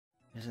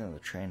There's another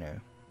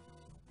trainer.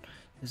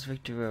 Is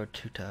Victoro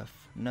too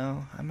tough?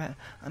 No,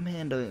 I'm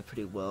handling it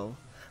pretty well.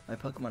 My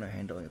Pokemon are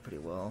handling it pretty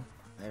well.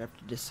 I'd have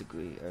to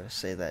disagree or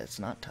say that it's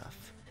not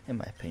tough, in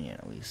my opinion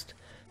at least.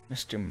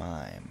 Mr.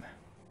 Mime.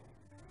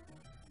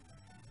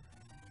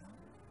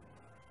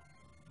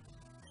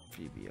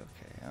 Phoebe,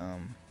 okay.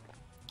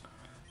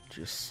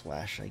 Just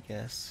Slash, I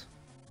guess.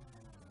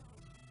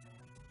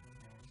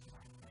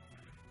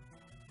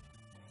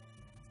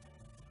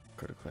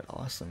 Critical hit,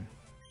 awesome.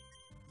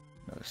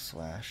 Another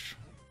Slash.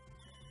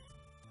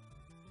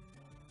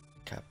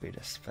 Copy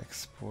the Spec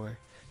Spore.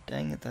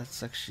 Dang it,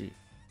 that's actually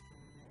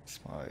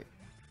smart.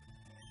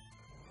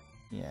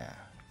 Yeah,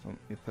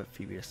 we put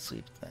Phoebe to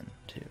sleep then,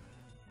 too.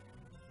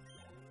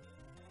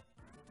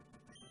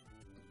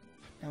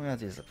 Now we have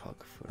to use the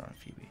Poke Fruit on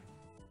Phoebe.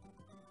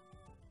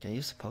 Can I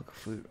use the Poke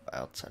Fruit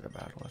outside of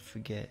battle? I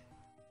forget.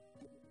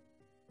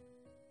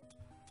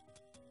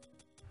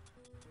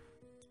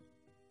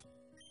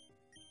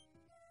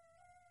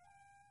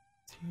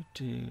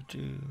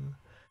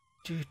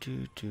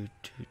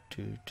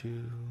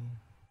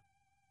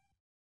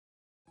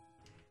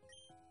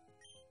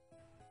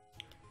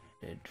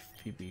 Did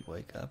Phoebe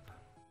wake up?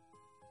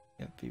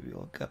 Yep, Phoebe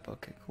woke up.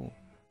 Okay, cool.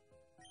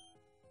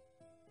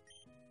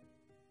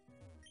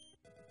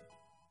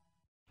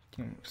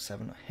 Team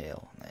 7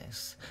 Hail,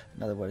 nice.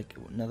 Another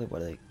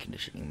weather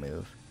conditioning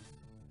move.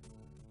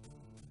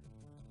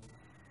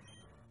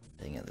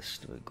 Dang it, this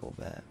stupid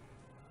Golbat.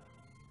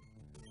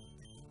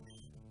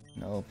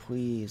 No,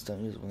 please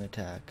don't use wing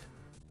attack.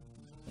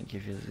 And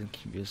give you the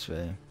Incubus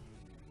Ray.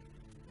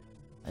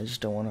 I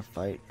just don't want to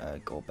fight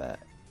Golbat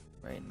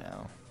right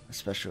now,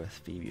 especially with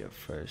Phoebe up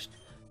first.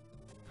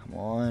 Come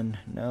on,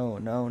 no,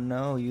 no,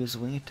 no! Use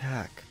wing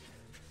attack.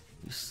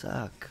 You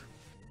suck.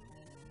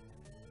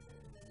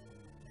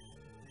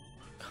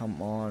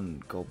 Come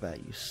on,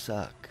 Golbat, you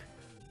suck.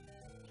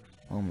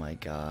 Oh my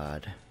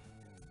god.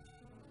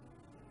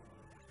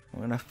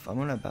 I'm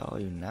gonna battle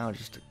you now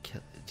just to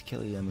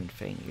kill you. I mean,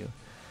 feint you.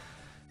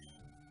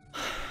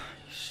 You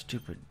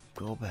stupid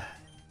Golbat.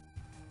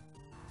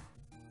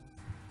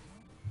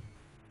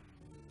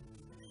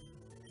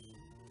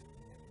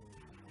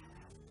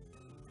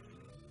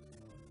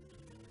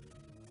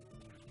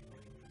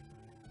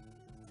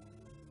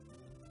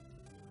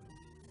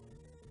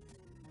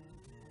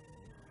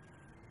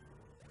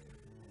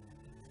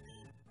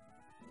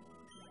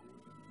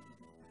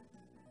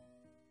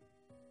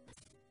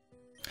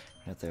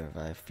 I have to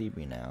revive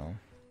Phoebe now,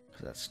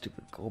 because that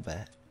stupid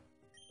Golbat.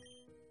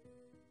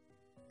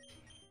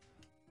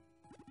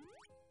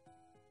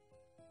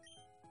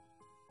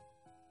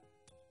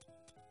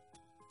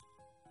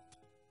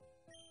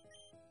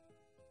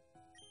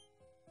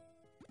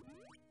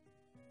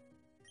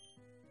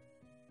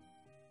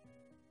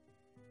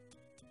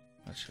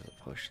 Let's do the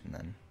potion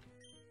then.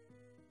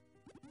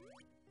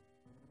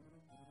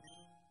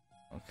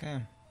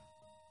 Okay,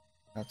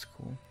 that's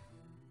cool.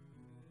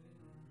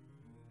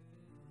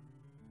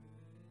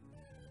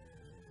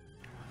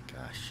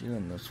 Gosh, you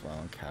and those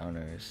wild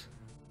encounters.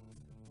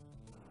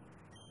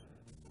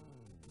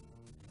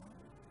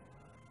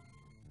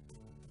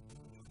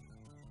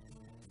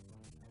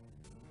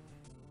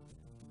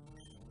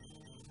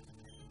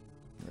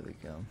 There we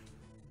go.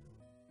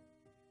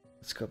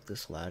 Let's go up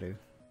this ladder.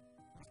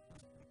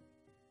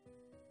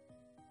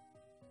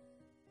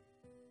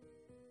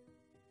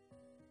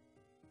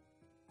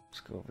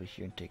 Let's go over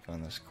here and take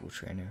on this cool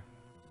trainer.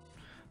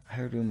 I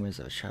heard rumors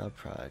of a child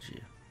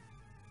prodigy.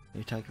 Are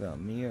you talking about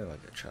me or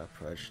like a child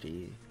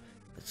prodigy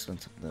that's done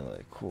something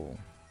really cool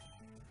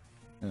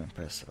and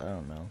impressive? I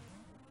don't know.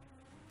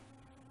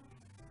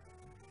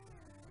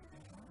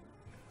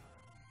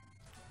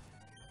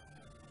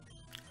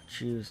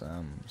 Choose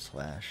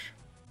Slash.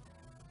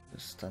 The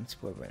stun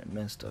sport when it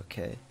missed.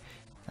 Okay,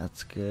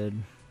 that's good.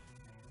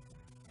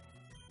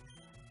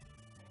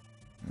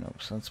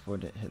 Nope, stun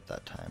sport didn't hit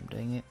that time.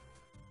 Dang it.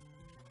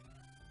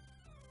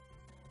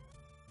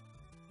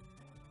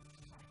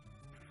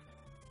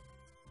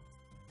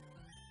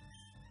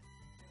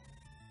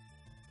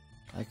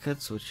 I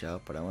could switch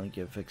out, but I want to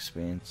give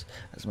experience,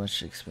 as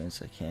much experience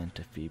as I can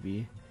to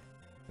Phoebe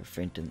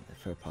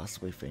for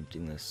possibly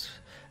fainting this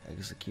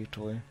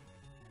Executor.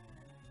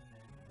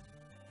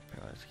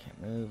 Paralyzed,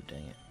 can't move,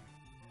 dang it.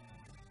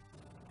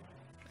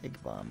 Egg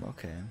Bomb,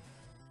 okay.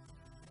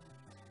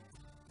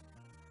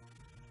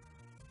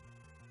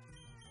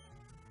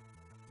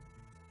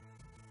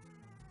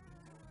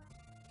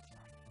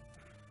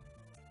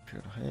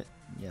 Turtle hit,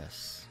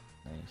 yes,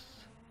 nice.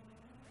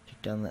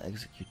 Take down the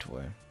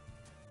Executor.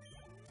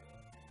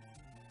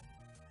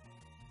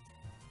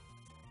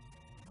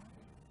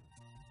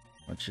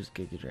 Let's just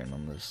Giga Drain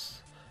on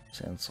this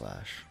Sand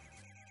Slash.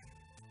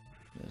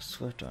 There's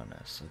Swift on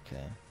us,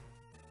 okay.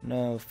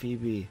 No,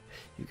 Phoebe,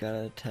 you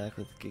gotta attack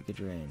with Giga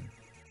Drain.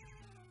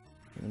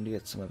 You're going to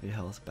get some of your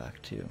health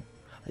back too.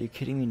 Are you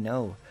kidding me?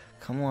 No.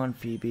 Come on,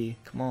 Phoebe.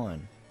 Come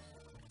on.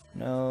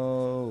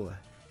 No.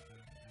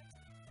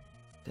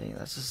 Dang,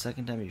 that's the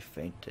second time you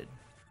fainted.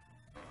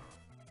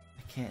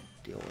 I can't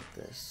deal with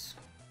this.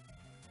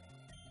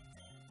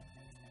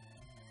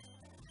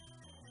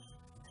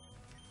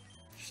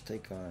 Let's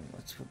take on,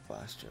 let's put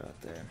Blaster out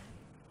there.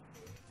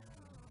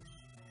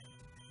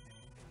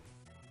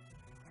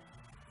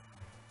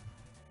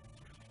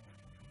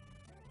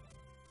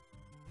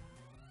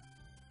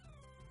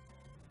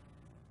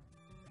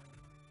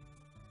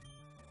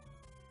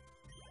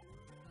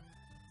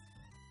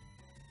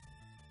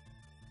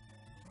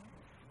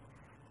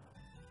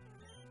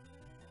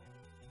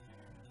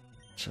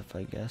 If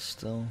I guess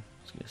still,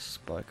 let's get a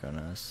Spark on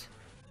us.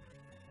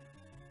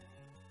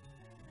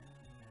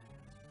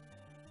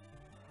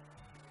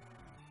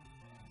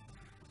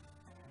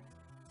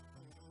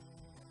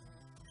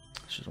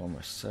 Just one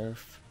more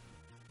Surf.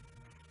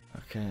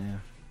 Okay,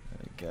 there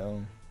we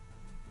go.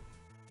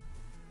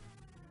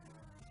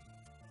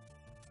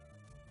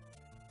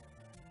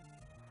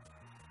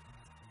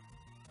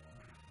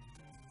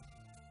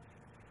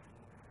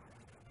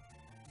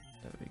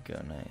 There we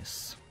go,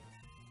 nice.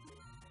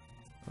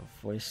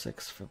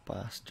 46 for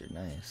Blaster,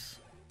 nice.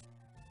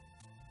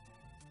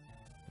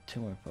 2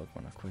 more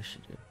Pokemon, of course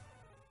you do.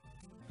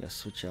 Gotta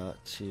switch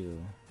out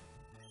to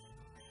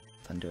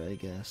Thunder, I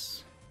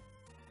guess.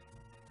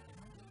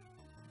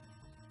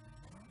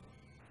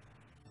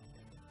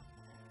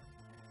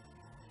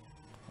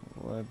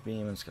 Roar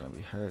Beam is gonna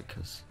be hurt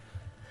because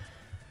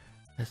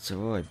it's a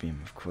Roar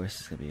Beam, of course.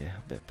 It's gonna be a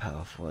bit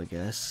powerful, I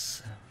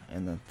guess.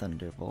 And then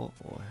Thunderbolt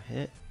will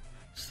hit,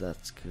 so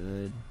that's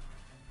good.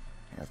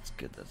 That's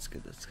good, that's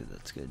good, that's good,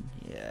 that's good.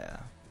 Yeah.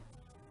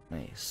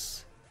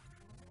 Nice.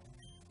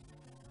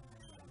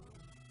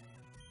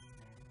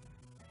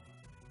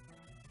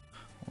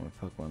 One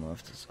more Pokemon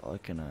left is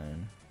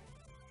Arcanine.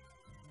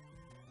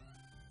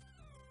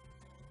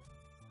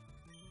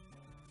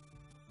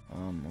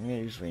 I'm gonna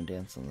use Rain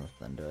Dance on the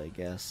Thunder, I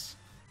guess.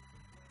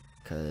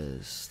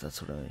 Cause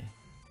that's what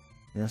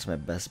that's my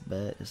best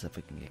bet, is if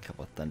I can get a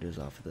couple of Thunders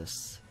off of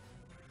this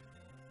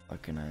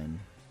Arcanine.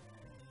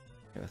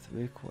 With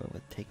recoil,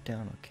 with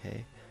takedown,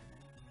 okay.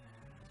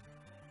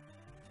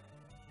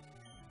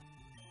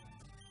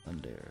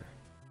 Thunder.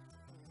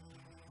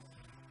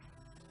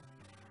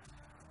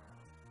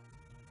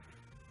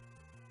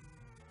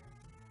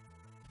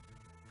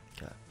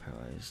 Got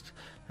paralyzed.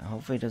 Now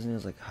hopefully it doesn't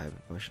use like Hyper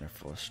Potion or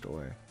Full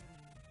Restore.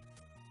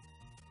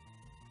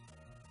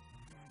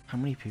 How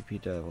many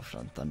PP do I have left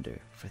on Thunder?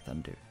 For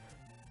Thunder?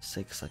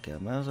 6, okay, I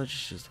might as well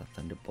just use the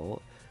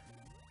Thunderbolt.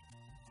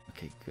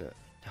 Okay, good.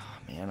 Oh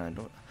man,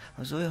 I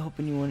was really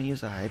hoping you wouldn't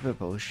use a Hyper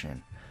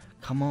Potion.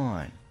 Come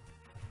on.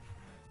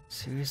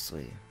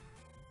 Seriously.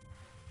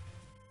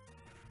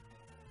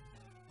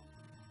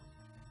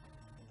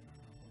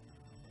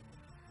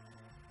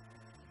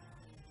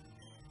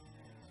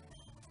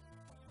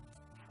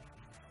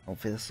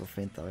 Hopefully this will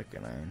faint the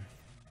Arcanine.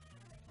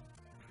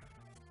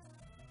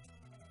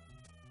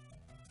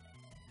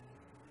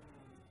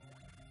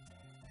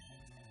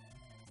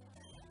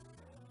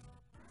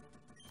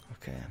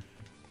 Okay.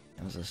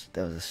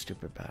 That was a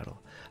stupid battle.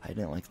 I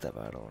didn't like that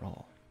battle at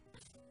all.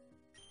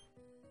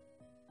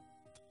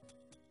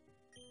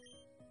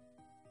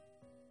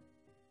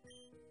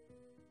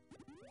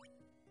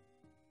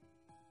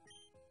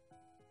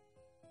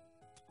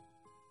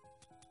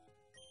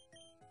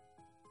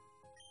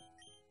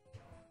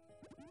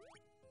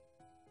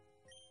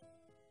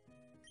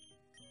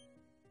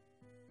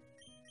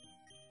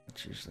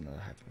 Let's use another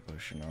Hyper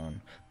Potion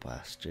on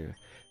Blaster,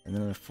 and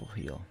then a full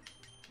heal.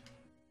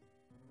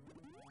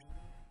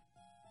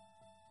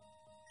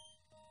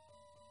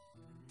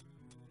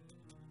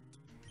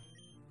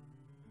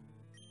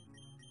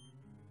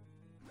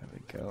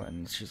 Go,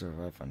 and let's use a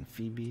Revive on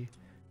Phoebe,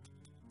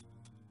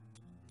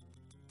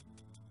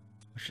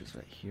 which is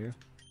right here.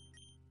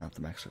 Not the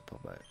max ripple,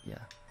 but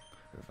yeah,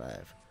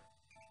 Revive.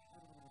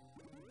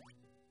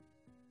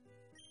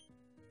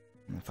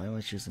 And finally,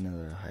 let's use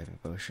another Hyper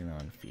Potion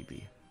on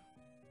Phoebe.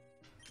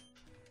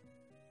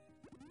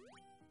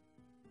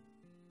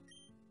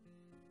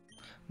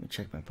 Let me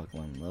check my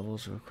Pokemon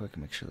levels real quick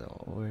and make sure they're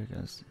all work.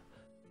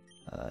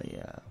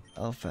 Yeah,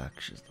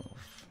 Alphax is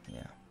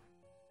yeah.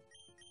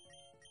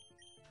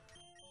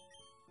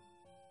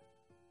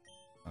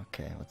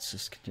 Okay, let's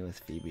just continue with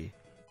Phoebe.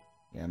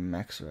 Yeah,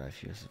 Max Revive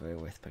here is very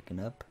worth picking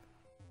up.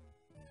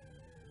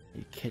 Are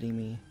you kidding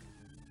me?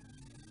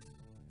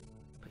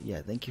 But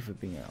yeah, thank you for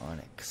being an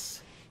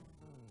Onyx.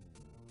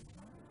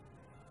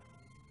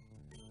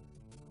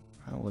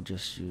 I will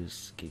just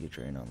use Giga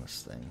Drain on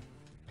this thing.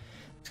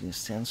 It's gonna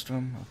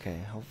Sandstorm. Okay,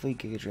 hopefully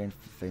Giga Drain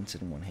faints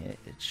in one hit.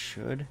 It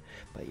should,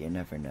 but you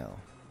never know.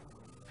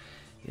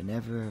 You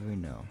never ever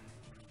know.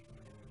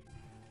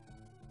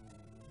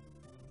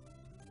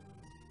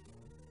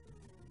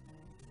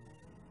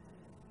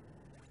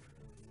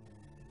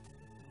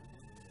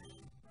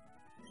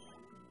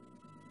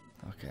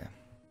 Okay,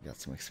 got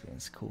some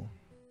experience, cool.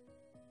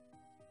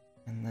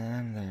 And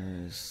then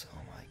there's,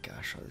 oh my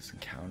gosh, all these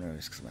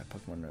encounters because my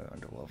Pokemon are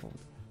underleveled.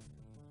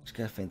 Just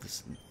gotta faint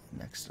this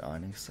next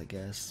Onyx, I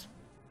guess.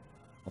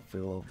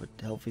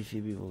 Hopefully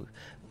Phoebe will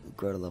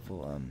grow to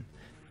level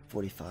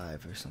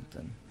 45 or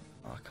something.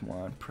 Oh come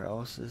on,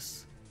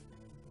 Paralysis.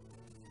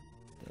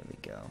 There we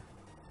go.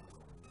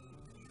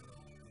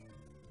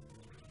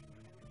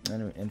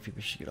 And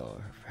Phoebe should get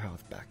all her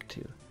health back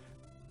too.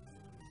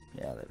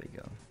 Yeah, there we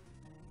go.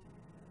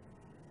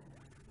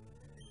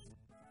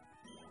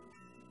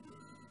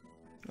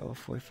 Oh,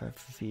 45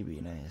 for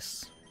Phoebe,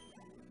 nice.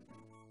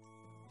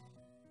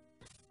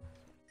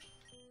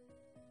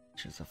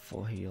 She's a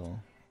full heal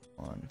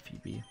on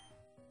Phoebe.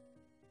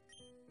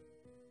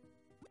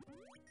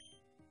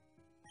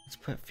 Let's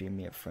put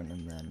Phoebe up front,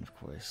 and then, of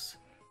course,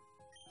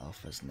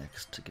 Alpha's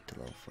next to get to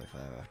level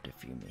 45 after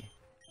Phoebe.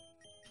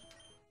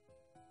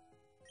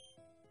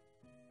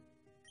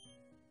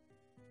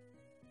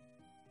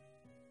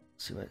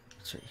 See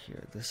what's right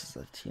here. This is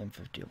a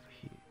TM50 over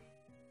here.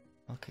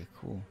 Okay,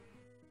 cool.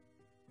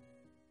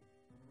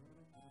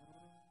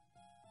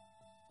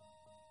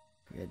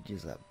 We had to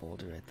use that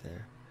boulder right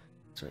there.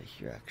 It's right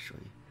here,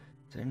 actually.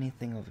 Is there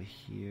anything over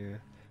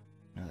here?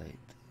 No,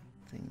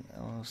 anything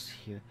else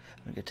here?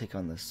 I'm gonna take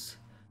on this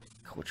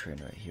cool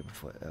trainer right here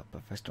before.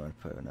 But first, I want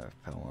to put another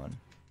repel on.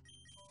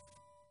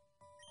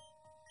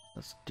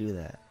 Let's do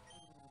that.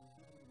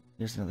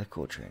 Here's another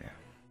cool trainer.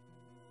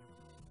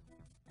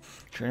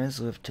 Trainers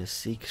live to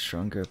seek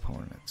stronger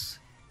opponents.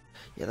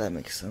 Yeah, that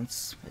makes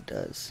sense. It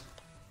does.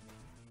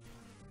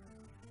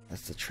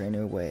 That's the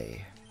trainer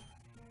way.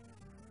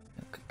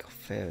 Okay, go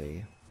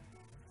fairy.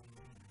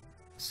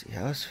 Let's see,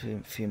 how's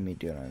Fumi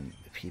doing on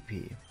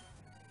PP?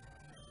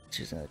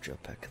 Choose another drill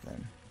pack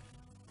then.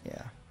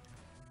 Yeah.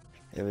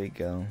 There we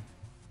go.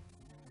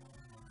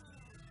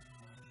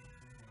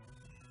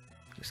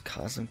 Just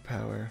cosmic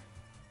power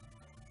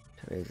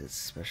to raise its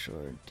special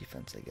or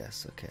defense, I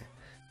guess. Okay.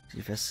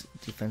 Defense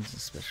and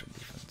special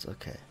defense.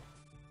 Okay.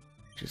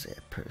 Just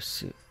a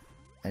pursuit.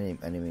 I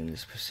didn't mean to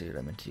use pursuit.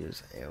 I meant to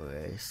use air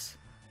race.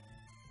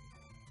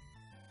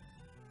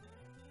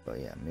 But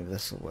yeah, maybe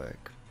this will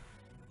work.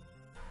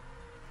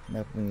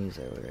 Nope, I'm gonna use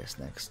air race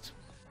next.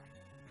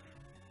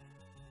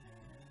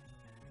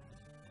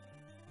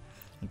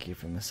 Thank you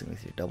for messing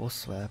with your double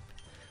swap.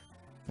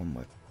 One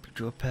more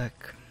drill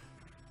pack.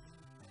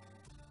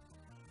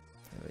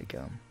 There we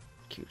go.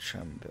 Cute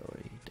charm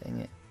ability. Dang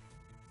it.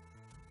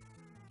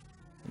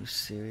 Are you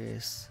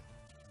serious?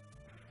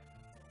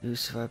 You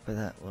survived by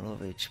that little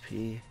of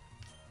HP?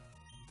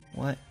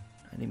 What?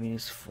 I didn't mean to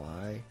use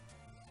fly.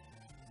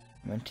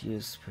 I meant to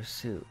use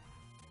pursuit.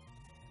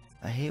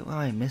 I hate when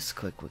I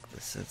misclick with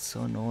this. It's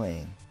so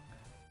annoying.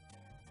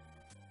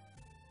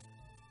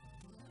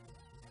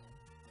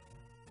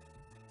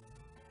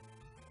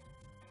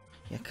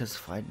 Yeah, cause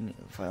fly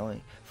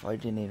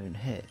didn't even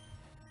hit.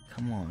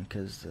 Come on,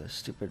 cause the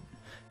stupid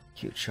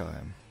cute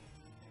charm.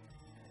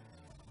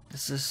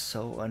 This is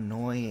so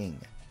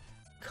annoying.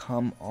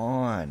 Come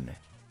on.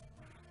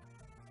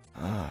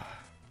 Ah.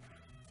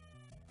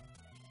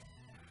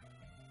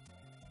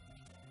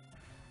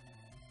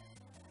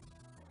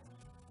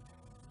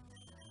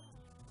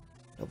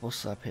 Double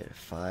slap hit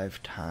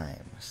 5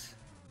 times.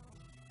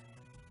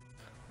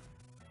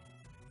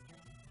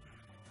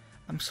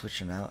 I'm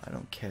switching out. I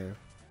don't care.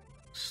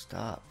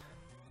 Stop.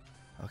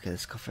 Okay,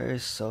 this Clefairy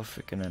is so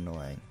freaking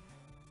annoying.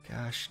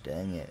 Gosh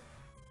dang it.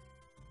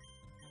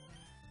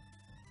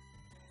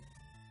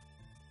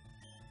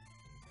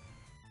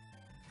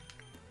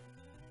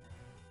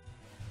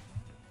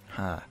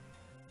 Ha.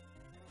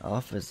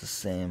 Alpha is the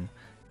same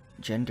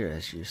gender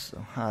as you,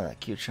 so that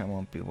cute charm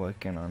won't be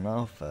working on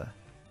Alpha.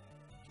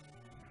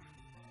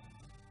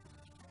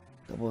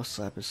 Double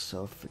slap is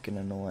so freaking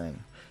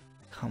annoying.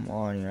 Come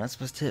on, you're not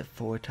supposed to hit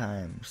 4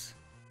 times.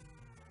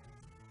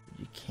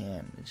 You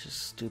can, it's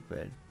just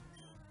stupid.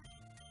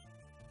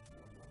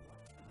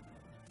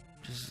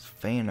 Just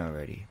faint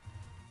already.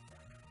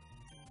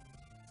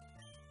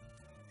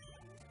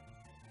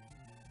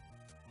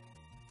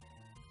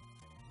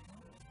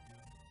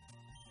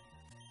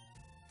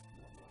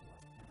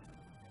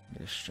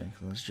 Get a strength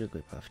on this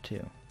Jigglypuff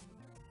too.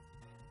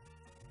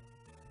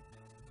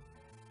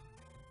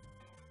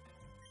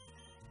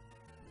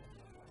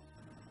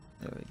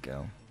 There we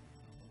go.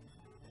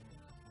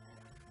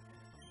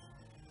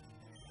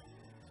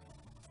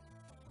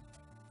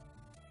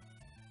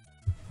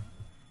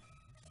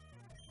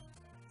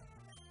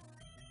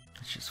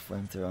 Let's just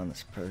flamethrower on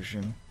this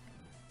Persian.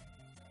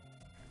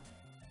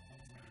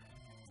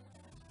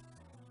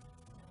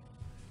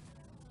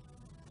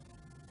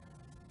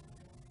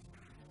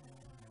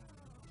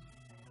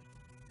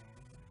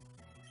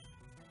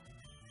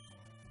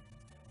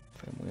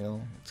 Flame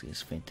wheel. Let's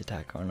use faint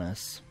attack on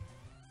us.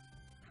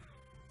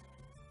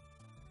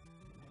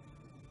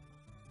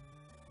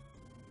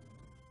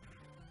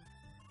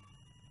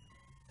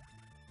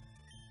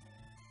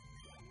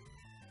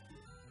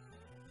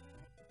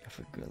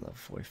 For good level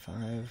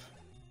 45.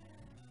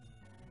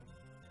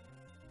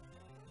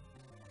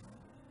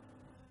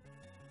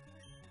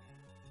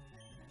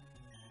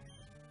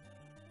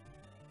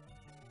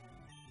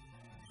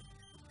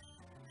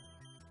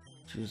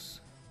 Choose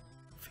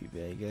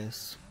Phoebe, I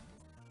guess.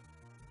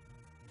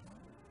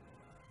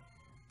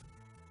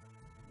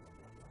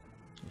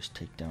 Just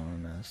take down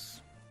on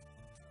us.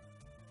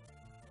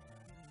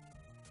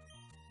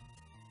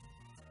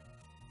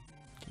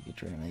 Take a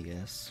drain, I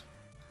guess.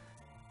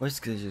 Or it's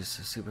because it's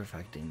a super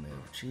affecting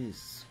move.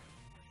 Jeez.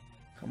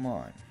 Come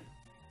on.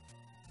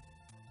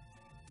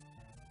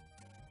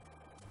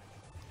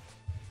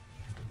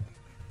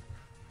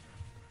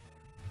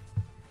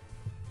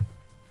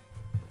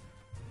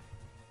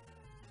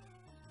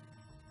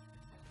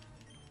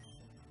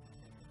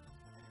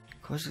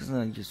 Of course it's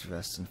gonna just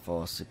rest and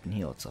fall asleep and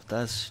heal itself.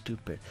 That's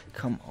stupid.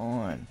 Come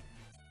on.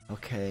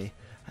 Okay,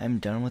 I'm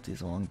done with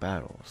these long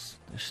battles.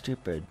 They're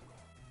stupid.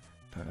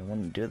 But I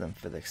want to do them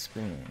for the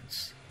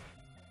experience.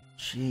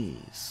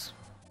 Jeez.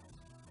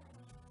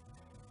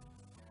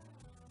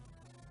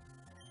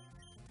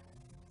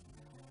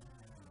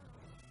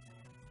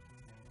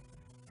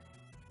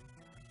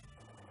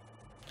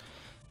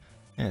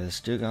 Yeah,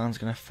 this Dugon's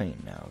gonna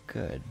faint now.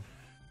 Good.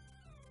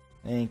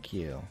 Thank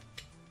you.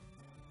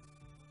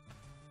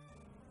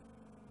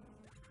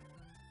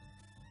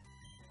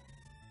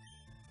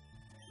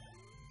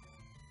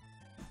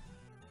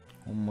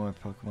 One more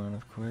Pokemon,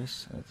 of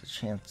course, and it's a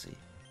Chansey.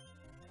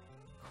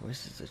 Of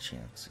course it's a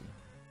Chansey.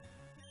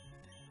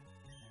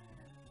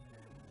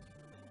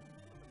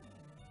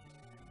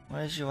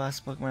 Why does your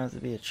last Pokemon have to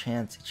be a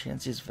Chansey?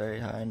 Chansey is very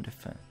high in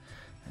defense.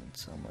 And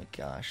so, oh my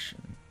gosh.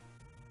 And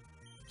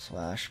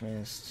Slash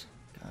Mist.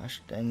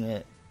 Gosh dang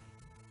it.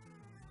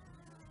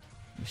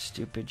 You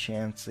stupid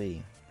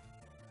Chansey.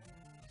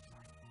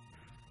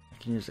 I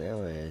can use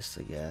AOS,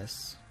 I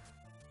guess.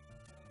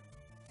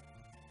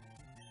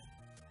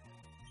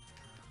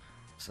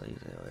 So I use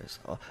AOS.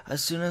 Oh,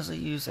 as soon as I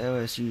use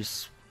AOS, you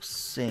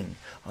sing.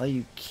 Are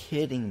you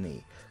kidding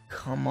me?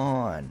 Come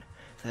on.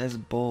 That's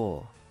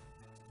bull.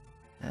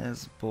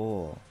 That's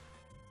bull.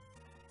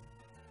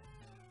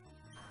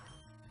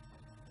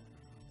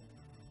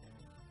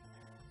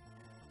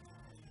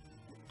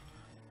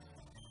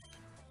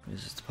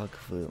 This is the Puck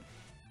Flute.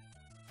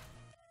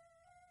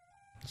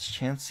 This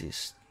Chansey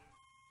is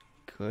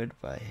good,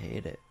 but I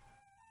hate it.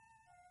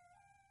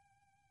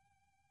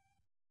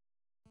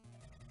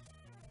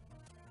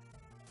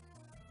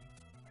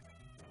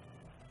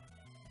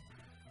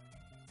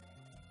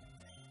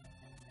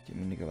 Get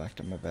me to go back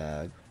to my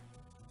bag.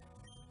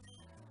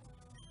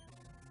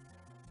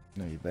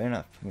 No, you better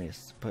not put me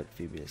to put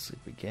Phoebe to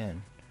sleep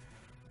again.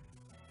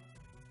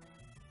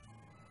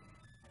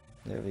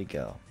 There we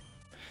go.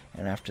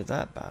 And after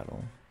that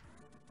battle,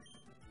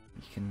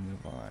 you can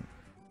move on.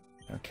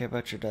 I don't care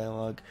about your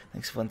dialogue.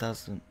 Thanks for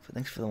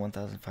the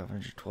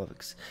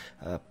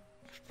 1,512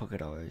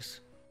 Pokédollars.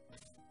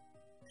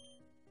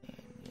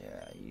 And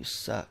yeah, you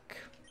suck.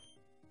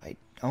 I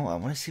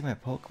want to see my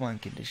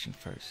Pokemon condition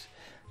first.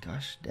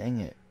 Gosh dang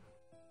it.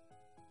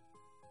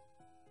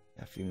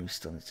 Yeah, Fumu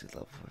still needs to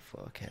level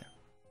 4. Okay.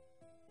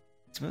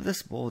 Let's move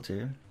this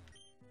boulder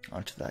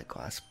onto that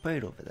glass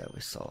plate over there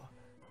we saw.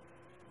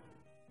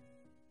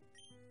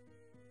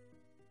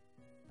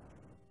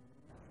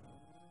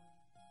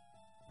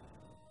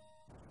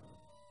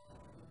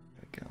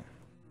 There we go.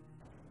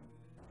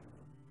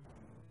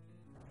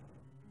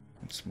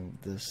 Let's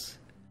move this.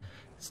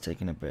 It's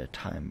taking a bit of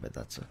time, but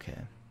that's okay.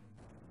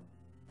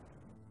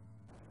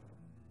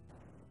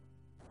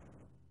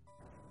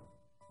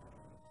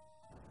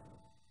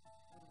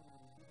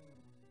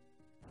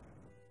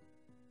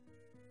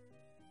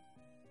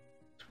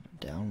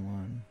 Down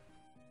one.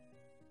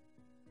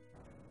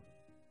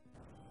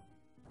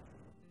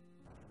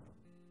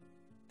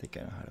 I think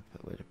I know how to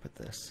way to put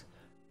this.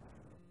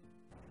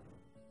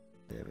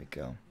 There we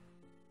go.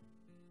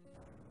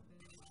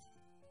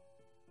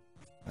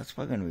 That's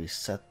probably gonna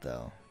reset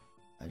though.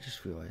 I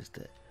just realized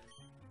it.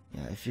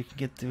 Yeah, if you can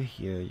get through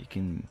here, you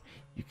can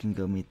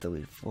go meet the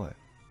Elite Four.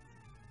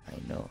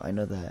 I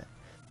know that.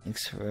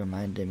 Thanks for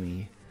reminding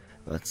me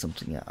about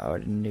something I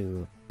already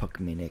knew.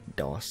 Pokemaniac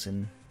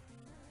Dawson.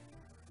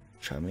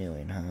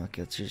 Charmeleon, huh?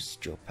 Okay, let's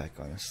just drill pack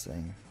on this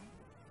thing.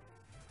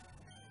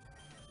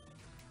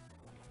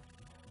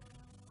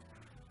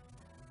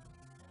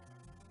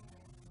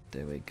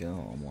 There we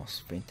go,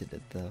 almost fainted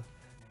it though.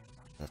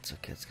 That's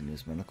okay, it's gonna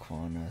use Monoclaw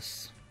on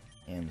us.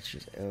 And let's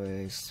use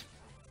Airways.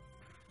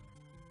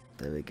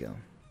 There we go.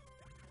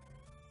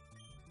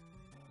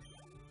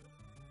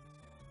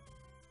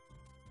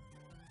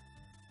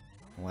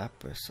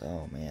 Lapras,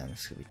 oh man,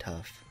 this is gonna be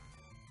tough.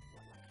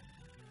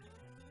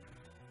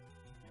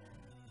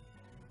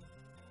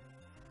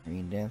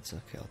 Green Dance,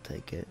 okay, I'll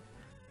take it.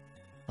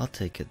 I'll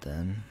take it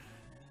then.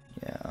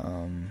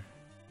 Yeah,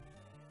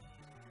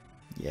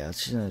 yeah,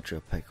 let's use another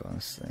drill peck on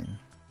this thing.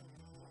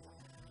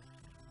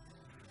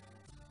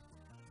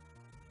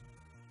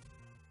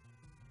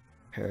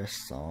 Paris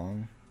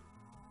Song.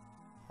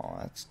 Oh,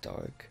 that's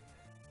dark.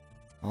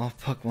 All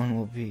Pokemon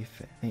will be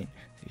faint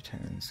 3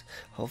 turns.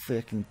 Hopefully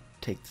I can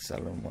take this out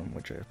in one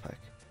more drill peck.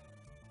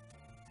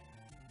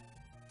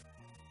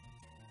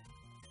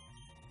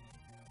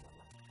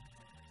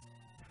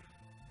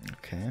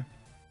 Okay,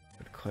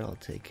 but quite I'll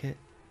take it.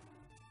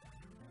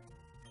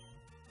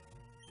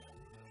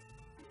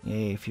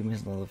 Yay,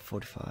 Fumi's level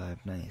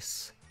 45,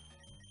 nice.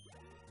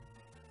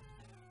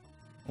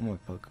 One more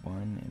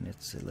Pokemon, and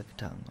it's a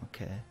Lickitung,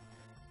 okay.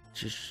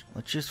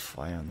 Let's just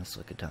fly on this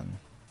Lickitung.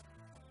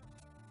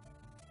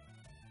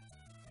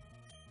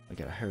 We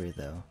gotta hurry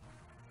though.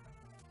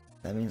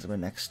 That means my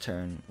next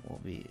turn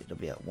it'll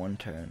be at 1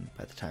 turn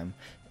by the time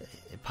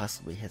it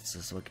possibly hits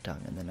this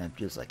Lickitung, and then I have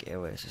to use like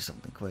Airways or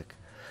something quick,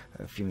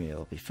 or Fumio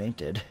will be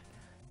fainted.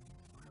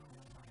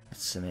 That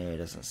scenario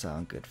doesn't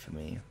sound good for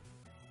me.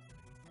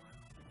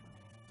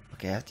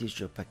 Okay, I have to use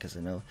Drill Peck because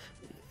I know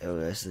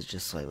Airways is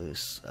just slightly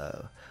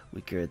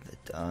weaker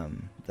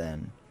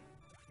than.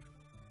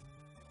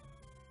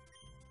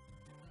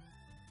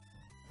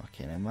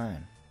 Okay, never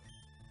mind.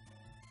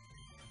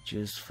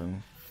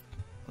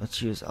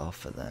 Let's use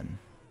Alpha then.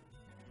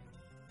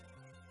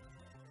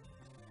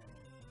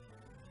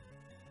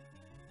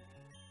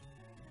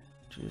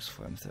 Choose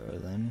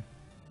Flamethrower then.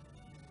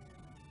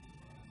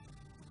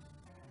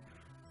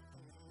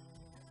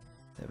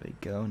 There we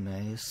go,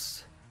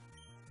 nice.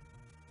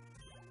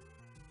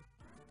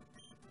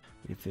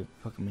 Your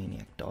favorite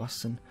Pokemaniac,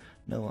 Dawson?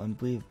 No,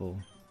 unbelievable.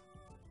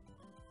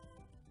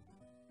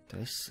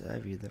 Did I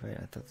read that right?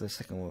 I thought the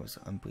second one was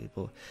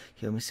unbelievable.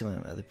 Here, let me see my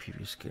other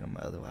preview screen on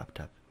my other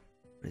laptop.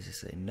 What does he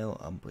say? No,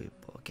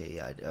 unbelievable. Okay,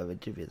 yeah, I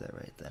did read that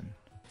right then.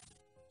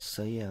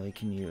 So yeah, we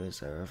can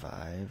use a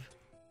Revive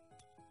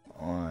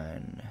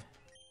on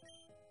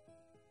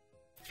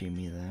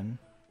Fumi then.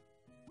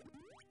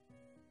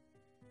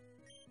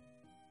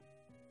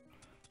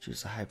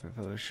 Choose a Hyper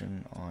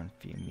Potion on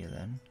Fumi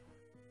then.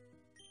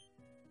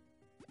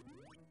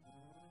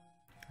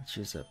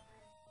 Choose a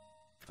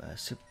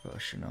Super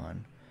Potion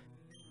on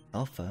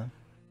Alpha.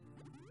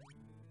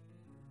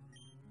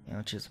 And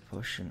I'll choose a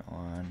potion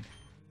on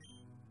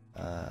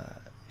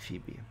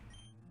Phoebe.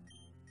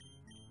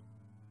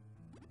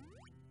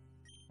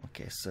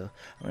 Okay, so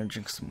I'm gonna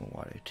drink some more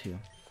water too.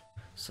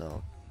 So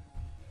I'll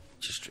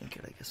just drink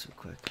it, I guess, real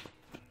quick.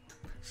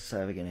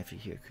 Sorry again if you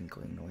hear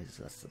crinkling noises,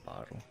 that's the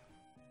bottle.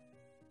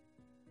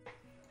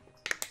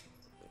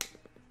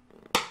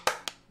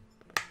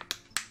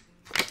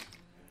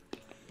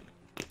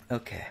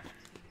 Okay.